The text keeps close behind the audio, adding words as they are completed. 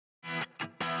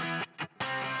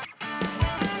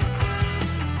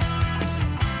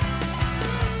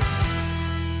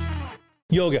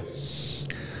Yoga.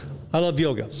 I love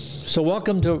yoga. So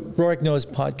welcome to Rorik Knows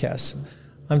Podcast.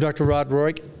 I'm Dr. Rod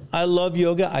Rorik. I love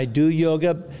yoga. I do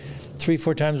yoga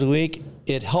 3-4 times a week.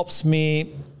 It helps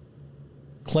me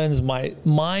cleanse my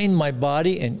mind, my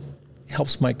body, and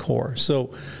helps my core.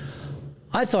 So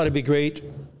I thought it'd be great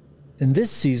in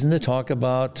this season to talk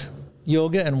about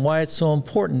yoga and why it's so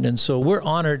important. And so we're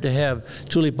honored to have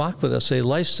Julie Bach with us, a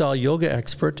lifestyle yoga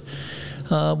expert,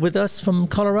 with us from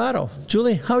Colorado.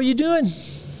 Julie, how are you doing?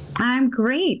 I'm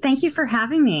great. Thank you for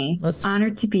having me.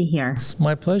 Honored to be here. It's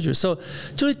my pleasure. So,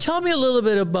 Julie, tell me a little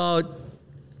bit about,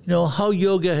 how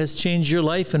yoga has changed your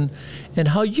life and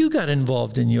how you got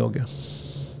involved in yoga.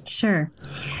 Sure.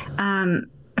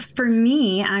 For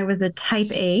me, I was a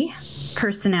type A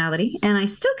personality, and I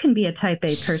still can be a type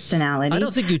A personality. I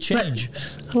don't think you change.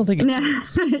 No,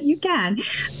 you can.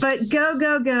 But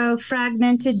go,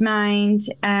 fragmented mind.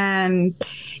 And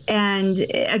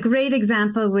a great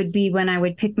example would be when I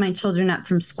would pick my children up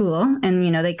from school, and,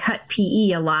 they cut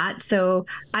PE a lot. So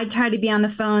I'd try to be on the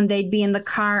phone. They'd be in the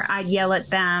car. I'd yell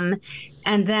at them.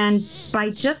 And then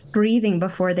by just breathing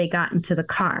before they got into the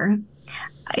car,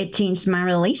 it changed my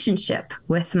relationship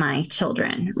with my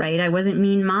children, right? I wasn't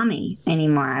mean mommy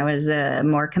anymore. I was a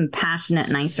more compassionate,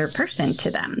 nicer person to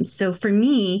them. So for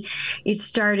me, it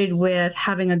started with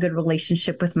having a good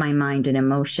relationship with my mind and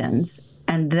emotions,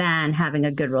 and then having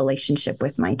a good relationship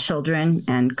with my children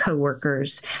and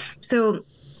coworkers. So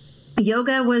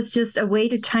yoga was just a way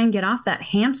to try and get off that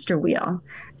hamster wheel.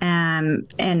 And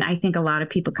I think a lot of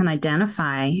people can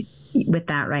identify with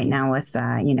that right now with,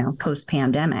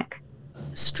 post-pandemic.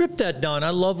 Strip that down.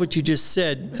 I love what you just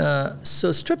said.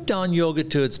 So strip down yoga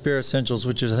to its bare essentials,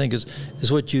 which I think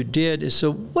is what you did.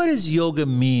 So what does yoga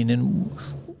mean, and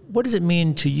what does it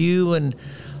mean to you, and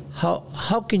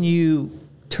how can you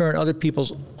turn other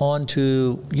people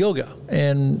onto yoga?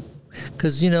 And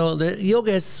because,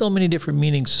 yoga has so many different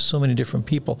meanings to so many different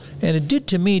people. And it did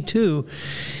to me too,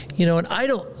 and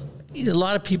a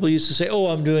lot of people used to say, oh,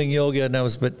 I'm doing yoga,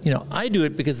 but I do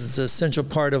it because it's an essential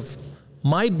part of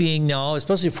my being now,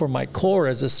 especially for my core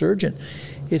as a surgeon.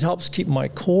 It helps keep my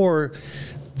core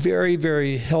very,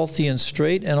 very healthy and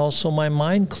straight, and also my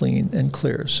mind clean and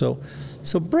clear. So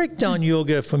break down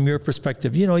yoga from your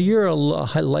perspective. You're a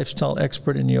lifestyle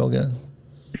expert in yoga.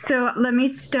 So let me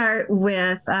start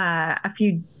with a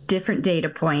few different data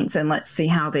points, and let's see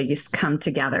how they just come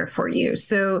together for you.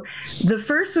 So the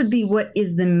first would be, what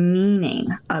is the meaning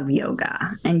of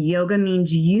yoga? And yoga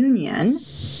means union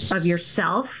of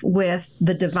yourself with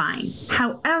the divine,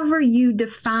 however you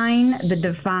define the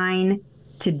divine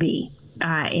to be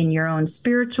in your own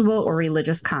spiritual or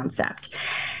religious concept.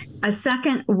 A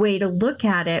second way to look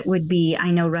at it would be,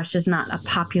 I know Russia's not a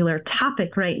popular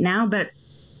topic right now, but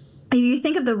if you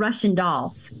think of the Russian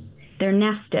dolls, they're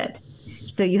nested.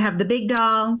 So you have the big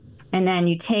doll, and then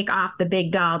you take off the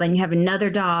big doll, then you have another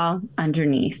doll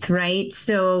underneath, right?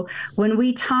 So when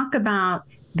we talk about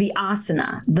the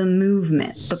asana, the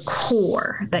movement, the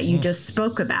core that you just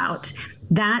spoke about,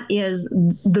 that is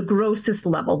the grossest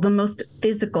level, the most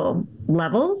physical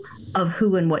level of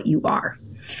who and what you are.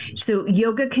 So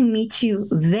yoga can meet you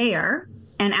there.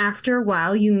 And after a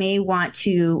while, you may want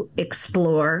to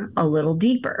explore a little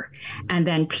deeper and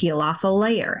then peel off a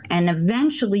layer. And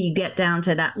eventually you get down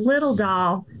to that little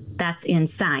doll that's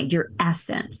inside, your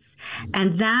essence.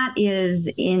 And that is,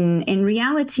 in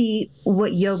reality,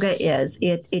 what yoga is.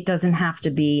 It doesn't have to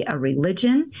be a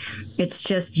religion. It's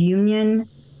just union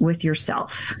with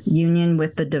yourself, union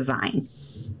with the divine.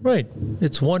 Right.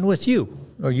 It's one with you,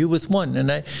 or you with one. And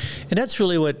that's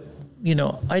really what,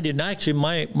 I didn't actually,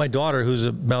 my daughter, who's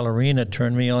a ballerina,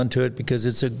 turned me on to it because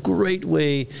it's a great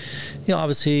way,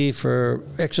 obviously for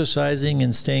exercising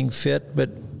and staying fit.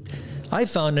 But I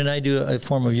found, and I do a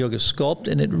form of yoga sculpt,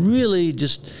 and it really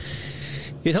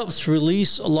it helps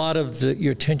release a lot of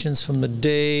your tensions from the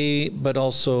day, but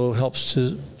also helps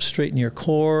to straighten your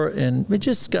core. And it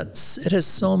has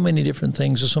so many different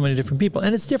things for so many different people,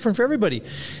 and it's different for everybody.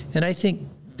 And I think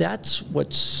that's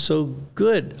what's so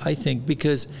good,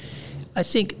 because I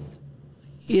think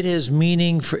it has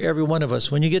meaning for every one of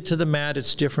us. When you get to the mat,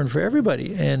 it's different for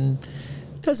everybody. And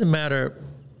it doesn't matter,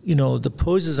 the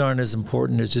poses aren't as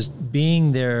important as just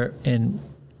being there and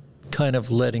kind of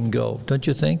letting go. Don't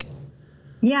you think?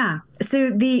 Yeah. So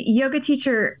the yoga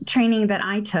teacher training that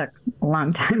I took a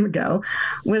long time ago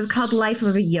was called Life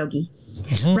of a Yogi.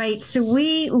 Mm-hmm. Right. So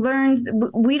we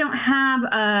don't have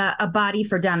a body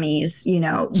for dummies,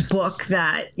 book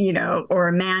that, or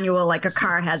a manual like a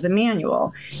car has a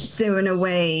manual. So in a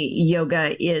way,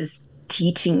 yoga is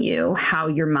teaching you how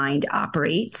your mind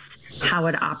operates how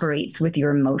it operates with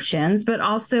your emotions, but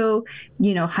also,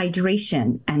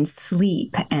 hydration and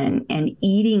sleep and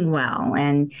eating well.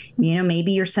 And,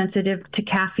 maybe you're sensitive to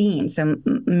caffeine. So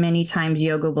many times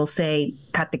yoga will say,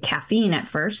 cut the caffeine at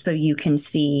first so you can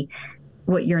see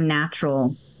what your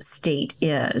natural state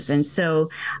is. And so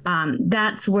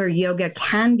that's where yoga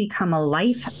can become a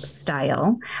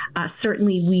lifestyle,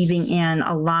 certainly weaving in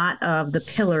a lot of the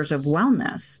pillars of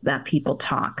wellness that people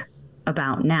talk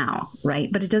about now,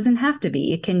 right? But it doesn't have to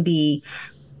be. It can be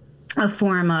a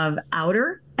form of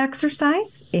outer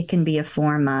exercise. It can be a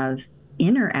form of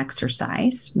inner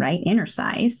exercise, right? Inner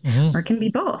size, or it can be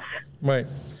both. Right.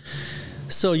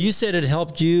 So you said it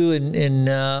helped you in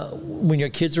when your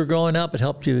kids were growing up, it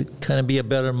helped you kind of be a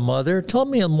better mother. Tell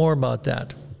me more about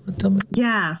that.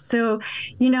 Yeah. So,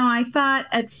 I thought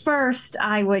at first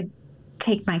I would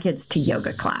take my kids to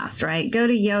yoga class, right? Go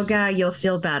to yoga, you'll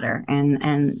feel better.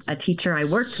 And a teacher I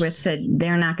worked with said,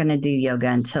 they're not going to do yoga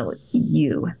until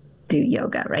you do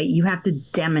yoga, right? You have to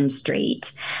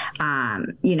demonstrate,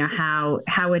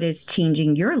 how it is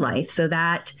changing your life so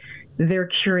that they're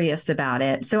curious about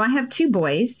it. So I have two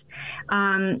boys.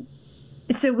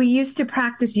 So we used to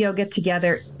practice yoga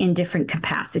together in different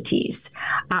capacities.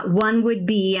 One would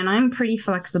be, and I'm pretty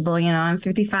flexible, I'm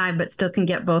 55, but still can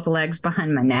get both legs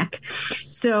behind my neck.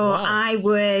 So wow. I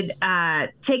would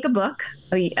take a book,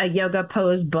 a yoga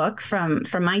pose book from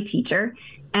my teacher,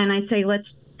 and I'd say,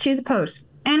 let's choose a pose,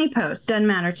 any pose, doesn't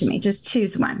matter to me, just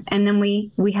choose one. And then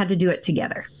we had to do it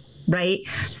together. Right.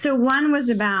 So one was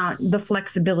about the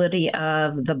flexibility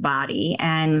of the body.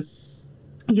 And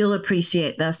you'll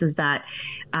appreciate this is that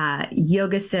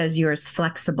yoga says you're as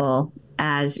flexible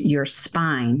as your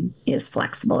spine is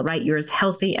flexible, right? You're as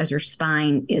healthy as your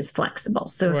spine is flexible.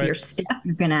 So right. If you're stiff,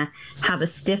 you're going to have a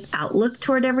stiff outlook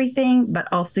toward everything, but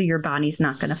also your body's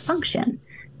not going to function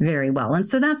very well. And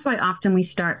so that's why often we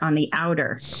start on the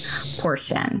outer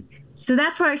portion. So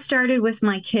that's where I started with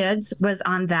my kids, was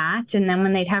on that. And then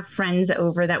when they'd have friends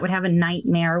over that would have a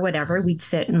nightmare or whatever, we'd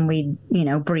sit and we'd,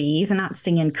 breathe, and not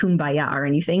singing Kumbaya or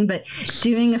anything, but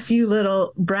doing a few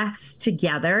little breaths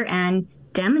together and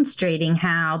demonstrating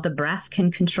how the breath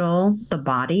can control the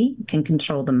body, can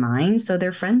control the mind, so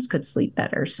their friends could sleep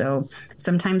better. So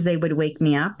sometimes they would wake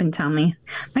me up and tell me,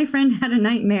 my friend had a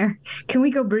nightmare. Can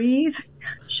we go breathe?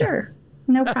 Sure.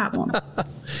 No problem.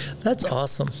 That's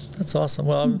awesome. That's awesome.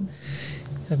 Well,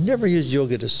 I've never used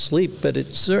yoga to sleep, but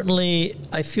it certainly,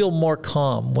 I feel more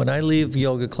calm. When I leave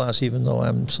yoga class, even though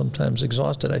I'm sometimes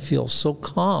exhausted, I feel so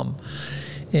calm.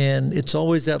 And it's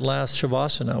always that last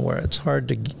Shavasana where it's hard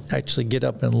to actually get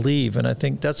up and leave. And I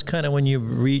think that's kind of when you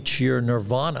reach your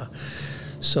nirvana.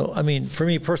 So, for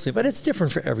me personally, but it's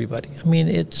different for everybody.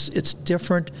 It's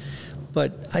different,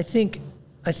 but I think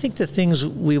the things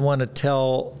we want to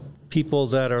tell people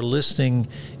that are listening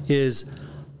is,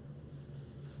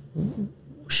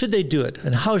 should they do it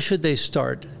and how should they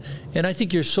start? And I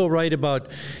think you're so right about,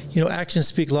 actions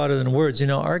speak louder than words.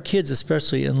 Our kids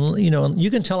especially, and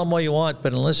you can tell them what you want,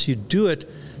 but unless you do it,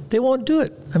 they won't do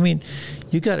it.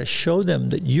 You got to show them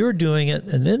that you're doing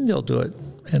it, and then they'll do it.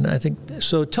 And I think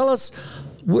so. Tell us,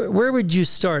 where would you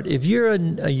start if you're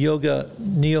a yoga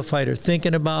neophyte or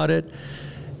thinking about it?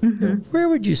 Mm-hmm. Where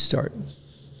would you start?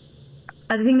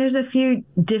 I think there's a few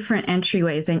different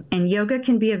entryways, and yoga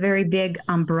can be a very big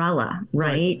umbrella,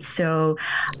 right? So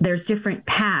there's different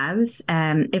paths.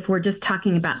 If we're just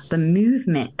talking about the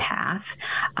movement path,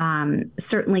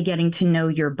 certainly getting to know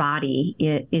your body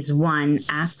is one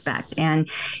aspect, and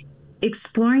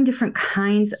exploring different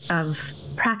kinds of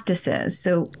practices.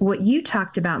 So what you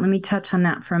talked about, let me touch on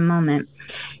that for a moment,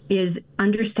 is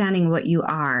understanding what you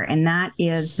are, and that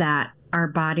is that our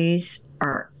bodies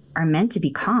are meant to be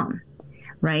calm.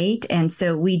 Right. And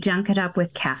so we junk it up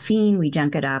with caffeine, we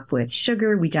junk it up with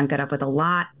sugar, we junk it up with a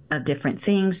lot of different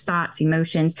things, thoughts,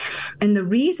 emotions. And the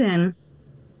reason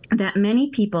that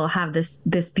many people have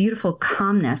this beautiful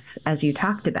calmness, as you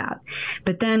talked about,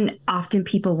 but then often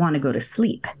people want to go to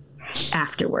sleep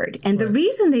afterward. And the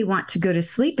reason they want to go to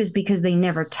sleep is because they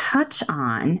never touch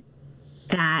on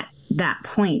that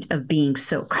point of being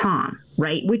so calm,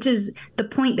 right? Which is the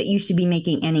point that you should be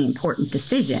making any important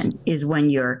decision, is when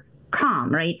you're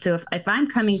calm, right? So if I'm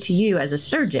coming to you as a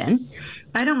surgeon,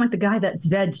 I don't want the guy that's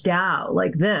vegged out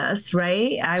like this,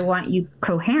 right? I want you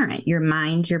coherent, your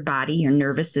mind, your body, your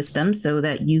nervous system, so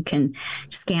that you can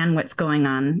scan what's going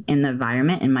on in the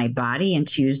environment in my body and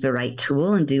choose the right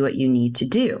tool and do what you need to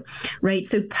do, right?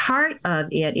 So part of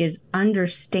it is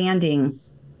understanding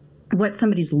what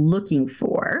somebody's looking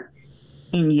for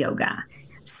in yoga.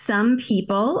 Some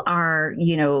people are,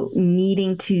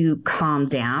 needing to calm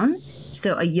down.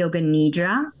 So a yoga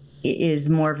nidra is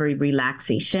more of a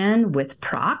relaxation with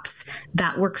props.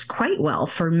 That works quite well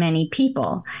for many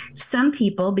people. Some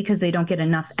people, because they don't get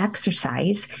enough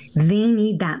exercise, they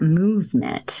need that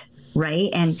movement, right?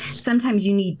 And sometimes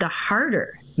you need the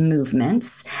harder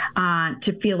movements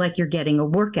to feel like you're getting a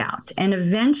workout. And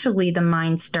eventually the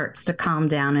mind starts to calm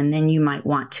down, and then you might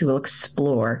want to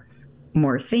explore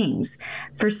more things.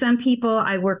 For some people,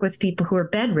 I work with people who are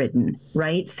bedridden,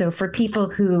 right? So for people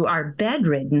who are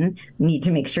bedridden, need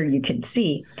to make sure you can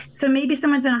see. So maybe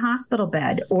someone's in a hospital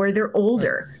bed or they're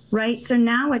older, right? So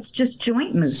now it's just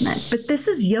joint movements, but this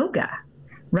is yoga,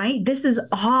 right? This is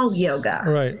all yoga.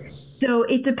 Right. So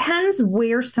it depends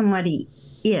where somebody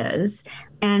is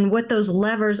and what those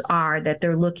levers are that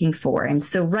they're looking for. And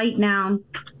so right now,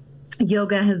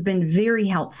 yoga has been very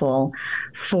helpful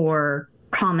for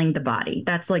calming the body.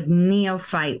 That's like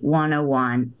neophyte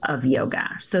 101 of yoga.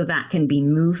 So that can be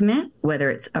movement, whether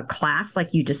it's a class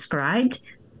like you described.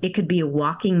 It could be a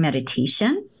walking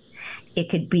meditation. It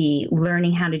could be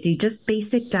learning how to do just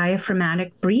basic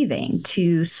diaphragmatic breathing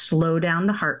to slow down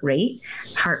the heart rate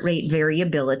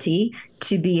variability,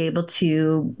 to be able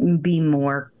to be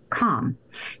more calm.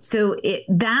 So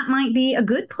that might be a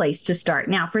good place to start.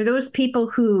 Now, for those people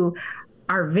who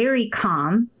are very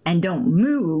calm and don't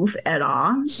move at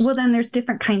all, well, then there's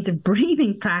different kinds of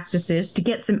breathing practices to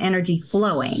get some energy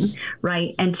flowing,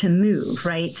 right? And to move,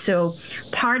 right? So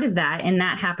part of that, and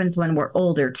that happens when we're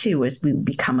older too, as we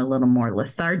become a little more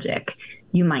lethargic,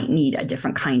 you might need a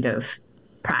different kind of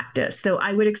practice. So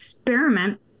I would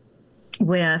experiment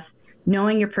with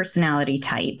knowing your personality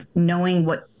type, knowing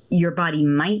what your body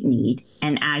might need.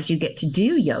 And as you get to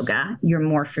do yoga, you're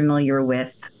more familiar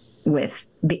with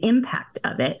the impact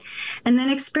of it, and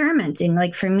then experimenting.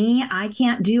 Like for me, I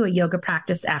can't do a yoga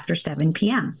practice after 7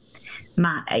 p.m.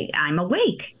 I'm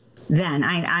awake then.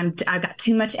 I've got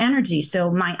too much energy. So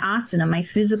my asana, my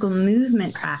physical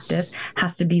movement practice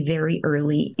has to be very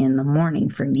early in the morning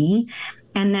for me.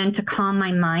 And then to calm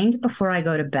my mind before I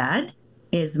go to bed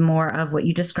is more of what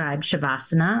you described,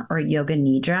 Shavasana or Yoga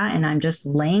Nidra. And I'm just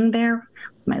laying there,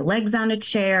 my legs on a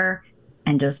chair,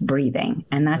 and just breathing.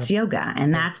 And that's yoga.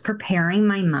 And that's preparing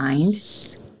my mind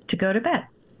to go to bed.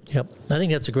 Yep. I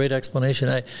think that's a great explanation.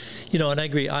 And I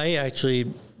agree.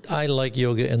 I like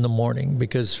yoga in the morning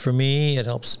because for me, it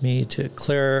helps me to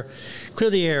clear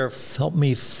the air, help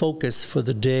me focus for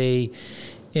the day.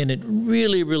 And it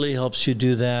really, really helps you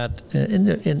do that.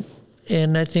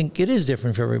 And I think it is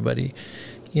different for everybody.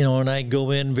 And I go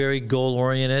in very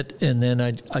goal-oriented, and then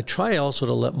I try also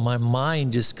to let my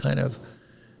mind just kind of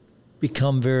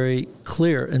become very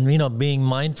clear and, being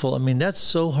mindful. I mean, that's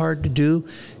so hard to do,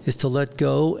 is to let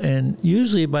go. And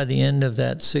usually by the end of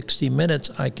that 60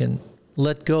 minutes, I can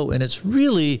let go. And it's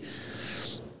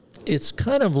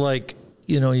kind of like,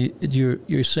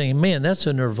 you're saying, man, that's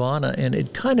a nirvana. And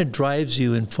it kind of drives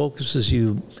you and focuses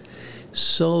you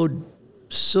so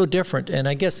different. And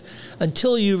I guess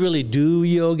until you really do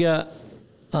yoga,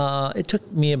 it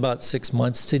took me about 6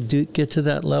 months to get to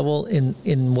that level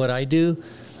in what I do.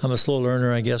 I'm a slow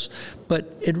learner, I guess.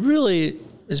 But it really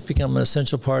has become an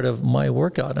essential part of my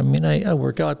workout. I mean, I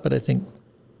work out, but I think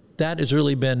that has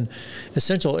really been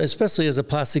essential, especially as a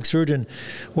plastic surgeon,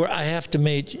 where I have to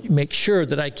make sure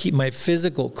that I keep my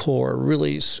physical core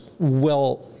really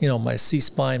well, my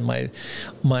C-spine, my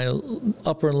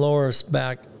upper and lower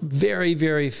back very,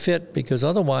 very fit, because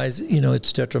otherwise,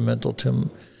 it's detrimental to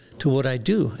what I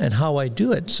do and how I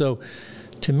do it. So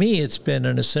to me, it's been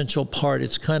an essential part.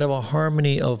 It's kind of a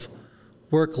harmony of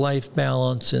work-life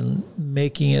balance and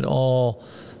making it all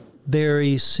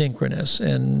very synchronous.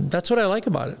 And that's what I like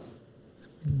about it.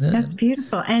 That's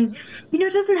beautiful. And,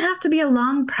 it doesn't have to be a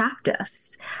long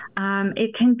practice.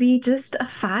 It can be just a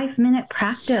 5-minute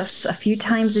practice a few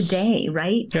times a day,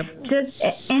 right? Yep. Just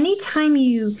anytime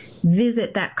you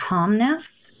visit that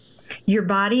calmness, your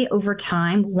body over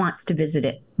time wants to visit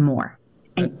it more.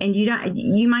 And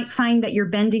you might find that you're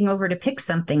bending over to pick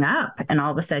something up, and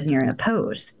all of a sudden you're in a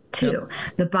pose too. Yep.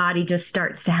 The body just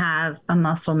starts to have a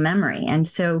muscle memory. And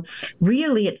so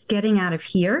really it's getting out of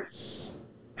here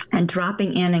and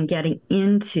dropping in and getting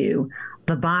into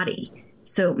the body.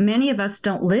 So many of us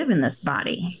don't live in this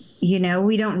body.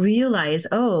 We don't realize,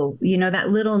 that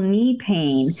little knee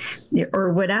pain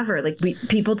or whatever,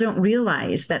 people don't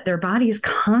realize that their body is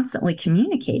constantly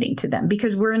communicating to them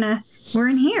because we're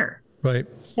in here. Right.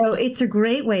 So it's a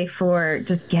great way for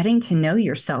just getting to know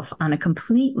yourself on a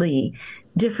completely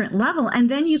different level. And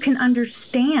then you can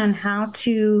understand how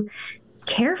to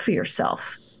care for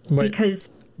yourself. Right.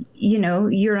 Because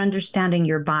you're understanding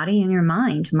your body and your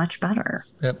mind much better.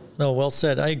 Yep. No, well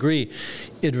said. I agree.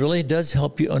 It really does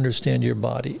help you understand your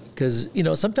body because,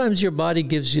 sometimes your body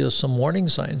gives you some warning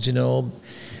signs,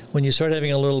 when you start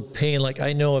having a little pain, like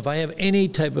I know if I have any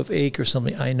type of ache or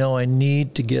something, I know I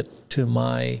need to get to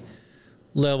my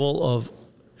level of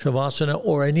Shavasana,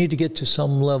 or I need to get to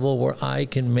some level where I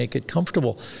can make it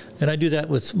comfortable. And I do that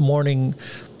with morning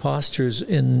postures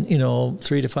in,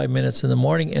 3 to 5 minutes in the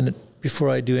morning and before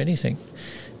I do anything.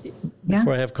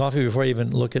 Before I have coffee, before I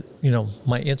even look at,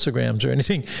 my Instagrams or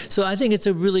anything. So I think it's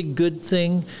a really good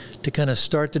thing to kind of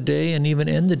start the day and even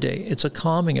end the day. It's a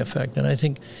calming effect. And I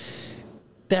think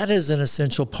that is an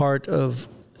essential part of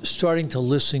starting to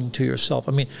listen to yourself.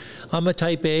 I mean, I'm a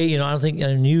type A, I don't think,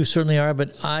 and you certainly are,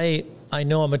 but I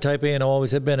know I'm a type A and I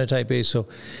always have been a type A. So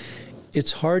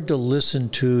it's hard to listen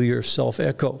to your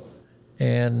self-echo.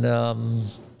 And now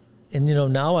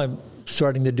I'm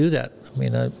starting to do that. I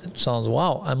mean, it sounds,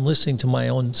 wow, I'm listening to my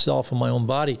own self and my own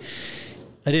body.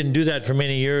 I didn't do that for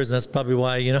many years, and that's probably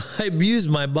why, I abused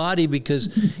my body because,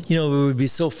 we would be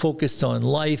so focused on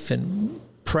life and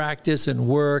practice and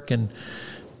work and,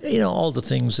 all the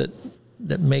things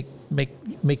that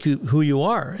make you who you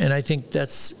are. And I think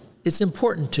it's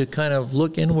important to kind of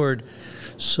look inward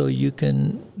so you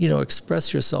can,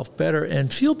 express yourself better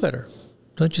and feel better.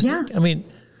 Don't you think? I mean,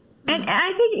 and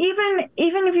I think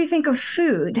even if you think of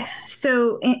food,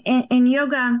 so in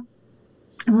yoga,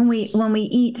 when we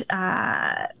eat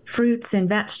fruits and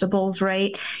vegetables,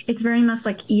 right, it's very much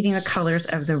like eating the colors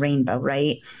of the rainbow,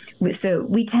 right? So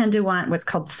we tend to want what's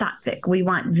called sattvic. We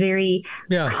want very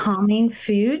calming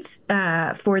foods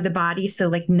for the body. So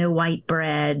like no white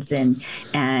breads and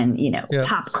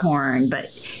popcorn,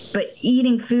 but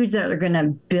eating foods that are going to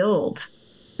build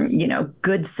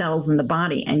good cells in the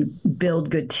body and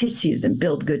build good tissues and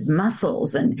build good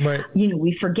muscles. And,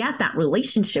 we forget that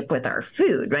relationship with our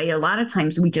food, right? A lot of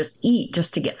times we just eat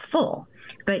just to get full.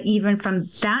 But even from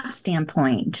that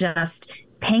standpoint, just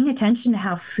paying attention to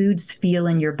how foods feel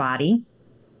in your body,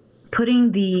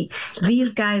 putting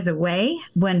these guys away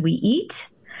when we eat,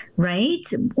 right?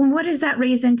 What does that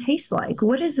raisin taste like?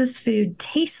 What does this food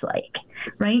taste like,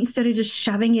 right? Instead of just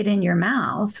shoving it in your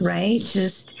mouth,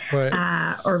 right?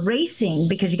 Or racing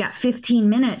because you got 15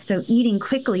 minutes. So eating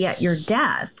quickly at your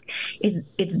desk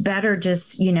it's better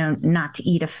just, not to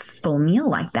eat a full meal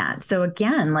like that. So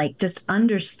again, like just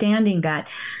understanding that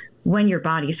when your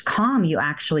body's calm, you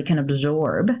actually can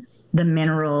absorb the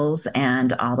minerals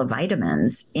and all the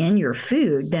vitamins in your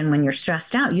food. Then when you're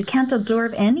stressed out, you can't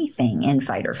absorb anything in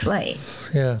fight or flight.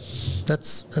 Yeah,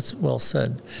 that's well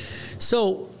said.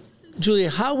 So, Julia,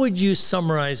 how would you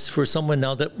summarize for someone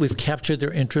now that we've captured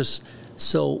their interest?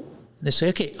 So they say,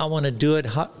 okay, I want to do it.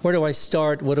 Where do I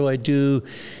start? What do I do?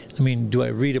 I mean, do I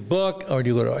read a book or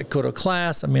do I go to a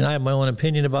class? I mean, I have my own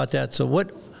opinion about that. So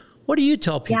what do you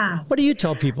tell people? Yeah. What do you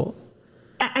tell people?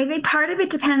 I think part of it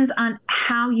depends on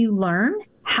how you learn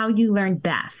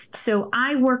best. So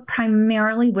I work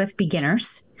primarily with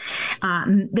beginners.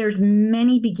 There's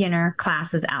many beginner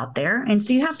classes out there. And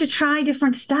so you have to try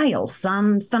different styles.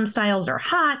 Some styles are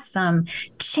hot, some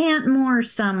chant more,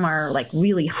 some are like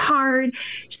really hard.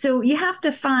 So you have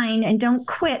to find and don't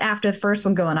quit after the first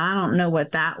one going, I don't know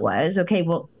what that was. Okay,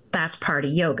 well, that's part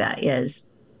of yoga is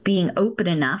being open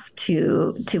enough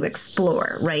to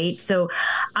explore, right? So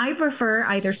I prefer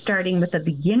either starting with a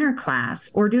beginner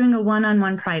class or doing a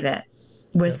one-on-one private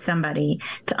with somebody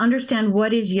to understand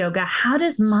what is yoga, how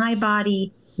does my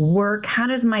body work, how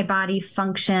does my body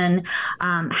function,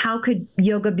 how could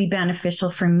yoga be beneficial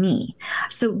for me?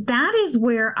 So that is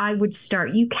where I would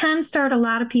start. You can start, a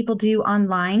lot of people do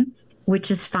online,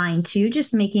 which is fine too,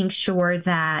 just making sure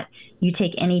that you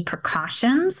take any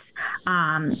precautions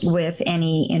with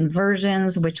any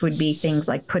inversions, which would be things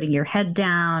like putting your head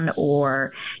down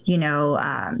or,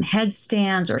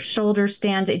 headstands or shoulder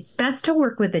stands. It's best to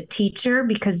work with a teacher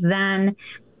because then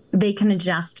they can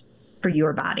adjust for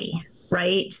your body,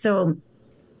 right? So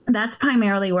that's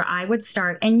primarily where I would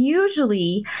start. And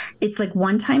usually it's like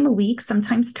one time a week,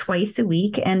 sometimes twice a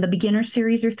week. And the beginner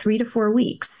series are 3 to 4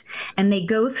 weeks. And they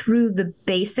go through the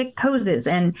basic poses.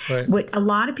 And what a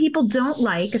lot of people don't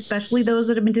like, especially those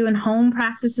that have been doing home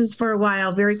practices for a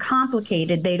while, very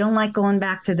complicated. They don't like going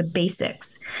back to the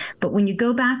basics. But when you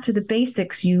go back to the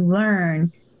basics, you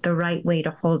learn the right way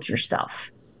to hold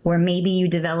yourself, where maybe you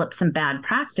develop some bad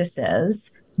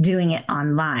practices doing it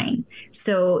online.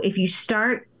 So if you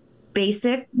start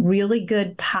basic, really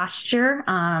good posture,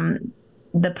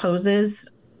 the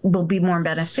poses will be more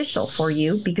beneficial for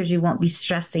you because you won't be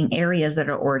stressing areas that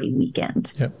are already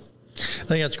weakened. Yep. I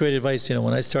think that's great advice.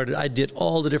 When I started, I did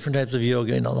all the different types of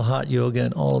yoga, the hot yoga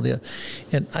and all of the,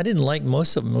 and I didn't like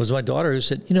most of them. It was my daughter who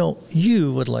said,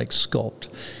 you would like Sculpt.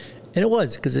 And it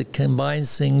was, because it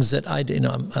combines things that I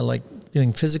like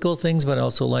doing physical things, but I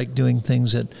also like doing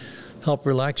things that help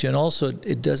relax you. And also,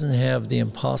 it doesn't have the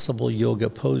impossible yoga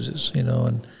poses, and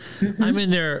I'm in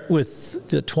there with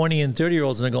the 20 and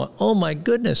 30-year-olds, and they're going, oh my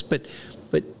goodness. But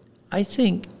I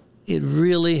think it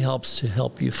really helps to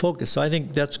help you focus. So I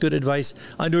think that's good advice.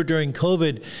 I know during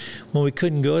COVID, when we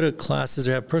couldn't go to classes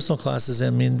or have personal classes,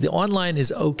 the online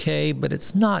is okay, but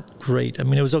it's not great. It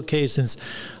was okay since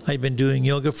I've been doing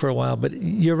yoga for a while, but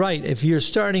you're right. If you're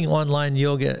starting online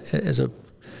yoga as a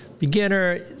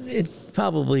beginner, it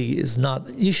probably is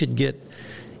not. You should get,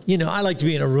 I like to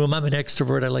be in a room. I'm an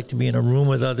extrovert. I like to be in a room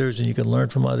with others, and you can learn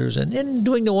from others. And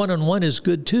doing the one-on-one is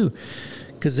good too,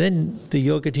 because then the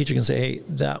yoga teacher can say, hey,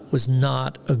 that was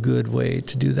not a good way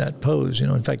to do that pose.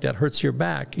 In fact, that hurts your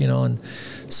back, And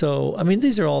so,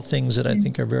 these are all things that I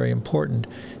think are very important.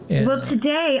 And, well,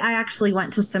 today I actually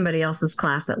went to somebody else's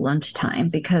class at lunchtime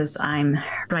because I'm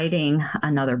writing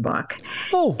another book.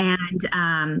 Oh.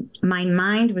 And my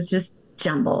mind was just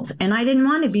jumbled, and I didn't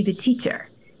want to be the teacher.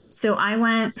 So I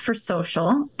went for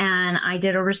social, and I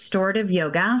did a restorative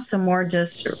yoga. So more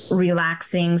just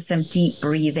relaxing, some deep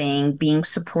breathing, being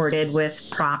supported with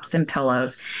props and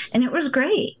pillows. And it was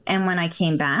great. And when I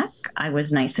came back, I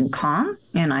was nice and calm,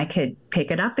 and I could pick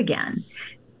it up again.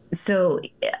 So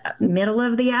middle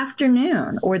of the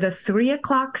afternoon or the 3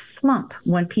 o'clock slump,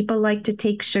 when people like to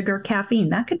take sugar, caffeine,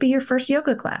 that could be your first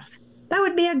yoga class. That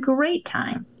would be a great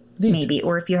time. Neat. Maybe,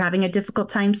 or if you're having a difficult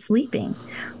time sleeping,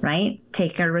 right?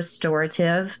 Take a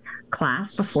restorative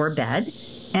class before bed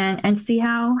and see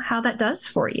how that does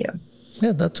for you.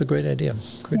 Yeah, that's a great idea.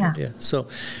 Great idea. So,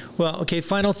 well, okay,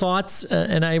 final thoughts.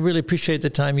 And I really appreciate the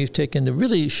time you've taken to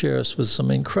really share us with some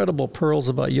incredible pearls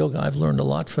about yoga. I've learned a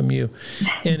lot from you.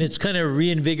 And it's kind of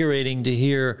reinvigorating to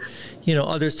hear,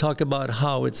 others talk about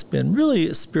how it's been really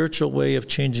a spiritual way of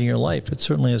changing your life. It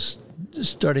certainly has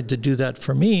started to do that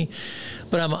for me.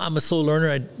 But I'm a slow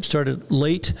learner. I started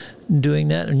late doing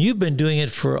that. And you've been doing it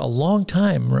for a long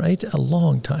time, right? A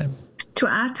long time.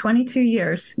 22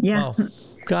 years. Yeah. Wow.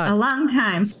 God. A long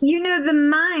time. The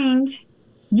mind,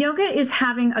 yoga is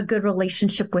having a good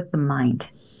relationship with the mind,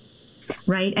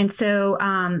 right? And so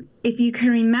if you can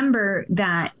remember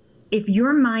that if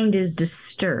your mind is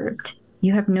disturbed,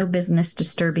 you have no business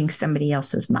disturbing somebody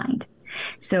else's mind.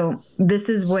 So this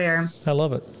is where... I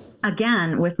love it.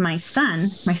 Again, with my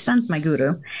son's my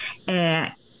guru.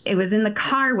 It was in the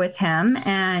car with him,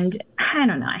 and I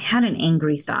don't know, I had an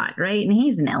angry thought, right? And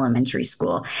he's in elementary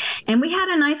school. And we had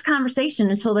a nice conversation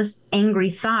until this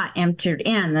angry thought entered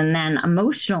in. And then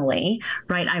emotionally,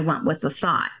 right, I went with the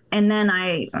thought. And then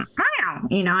I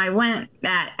went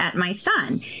at my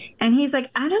son, and he's like,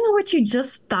 I don't know what you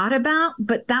just thought about,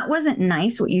 but that wasn't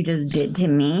nice what you just did to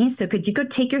me. So could you go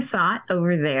take your thought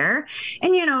over there?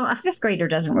 And, a fifth grader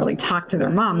doesn't really talk to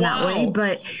their mom that way,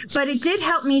 but it did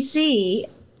help me see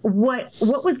what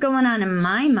was going on in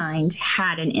my mind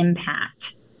had an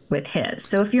impact with his.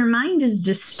 So if your mind is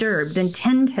disturbed, then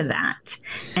tend to that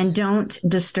and don't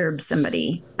disturb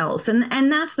somebody else.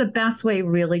 And that's the best way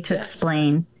really to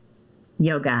explain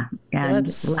yoga. And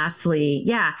lastly,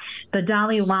 the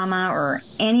Dalai Lama or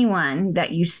anyone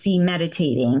that you see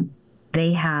meditating,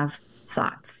 they have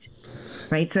thoughts,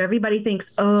 right? So everybody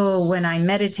thinks, oh, when I'm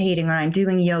meditating or I'm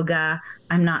doing yoga,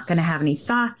 I'm not going to have any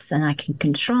thoughts and I can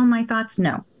control my thoughts.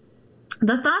 No,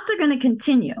 the thoughts are going to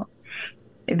continue.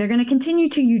 They're going to continue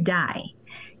till you die.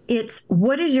 It's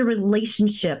what is your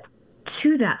relationship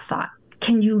to that thought?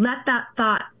 Can you let that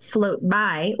thought float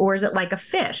by, or is it like a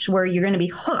fish where you're going to be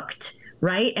hooked,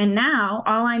 right? And now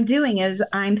all I'm doing is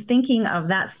I'm thinking of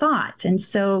that thought. And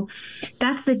so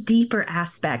that's the deeper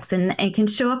aspects, and it can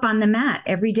show up on the mat.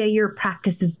 Every day your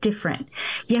practice is different.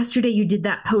 Yesterday you did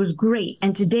that pose great,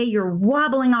 and today you're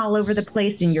wobbling all over the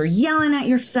place and you're yelling at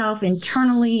yourself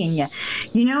internally, and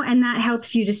and that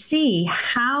helps you to see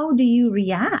how do you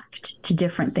react to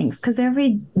different things, because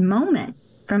every moment,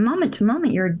 from moment to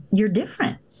moment, you're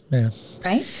different. Yeah.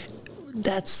 Right?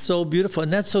 That's so beautiful,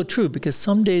 and that's so true, because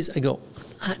some days I go,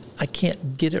 I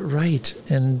can't get it right,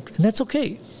 and that's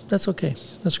okay. That's okay.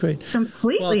 That's great.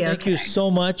 Completely well, thank you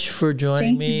so much for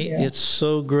joining me. It's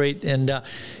so great, and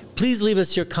please leave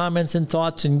us your comments and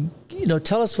thoughts, and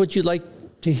tell us what you'd like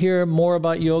to hear more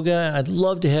about yoga. I'd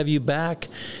love to have you back.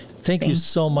 Thank you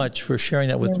so much for sharing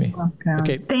that with me. Welcome.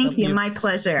 Okay. Thank you. My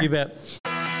pleasure. You bet.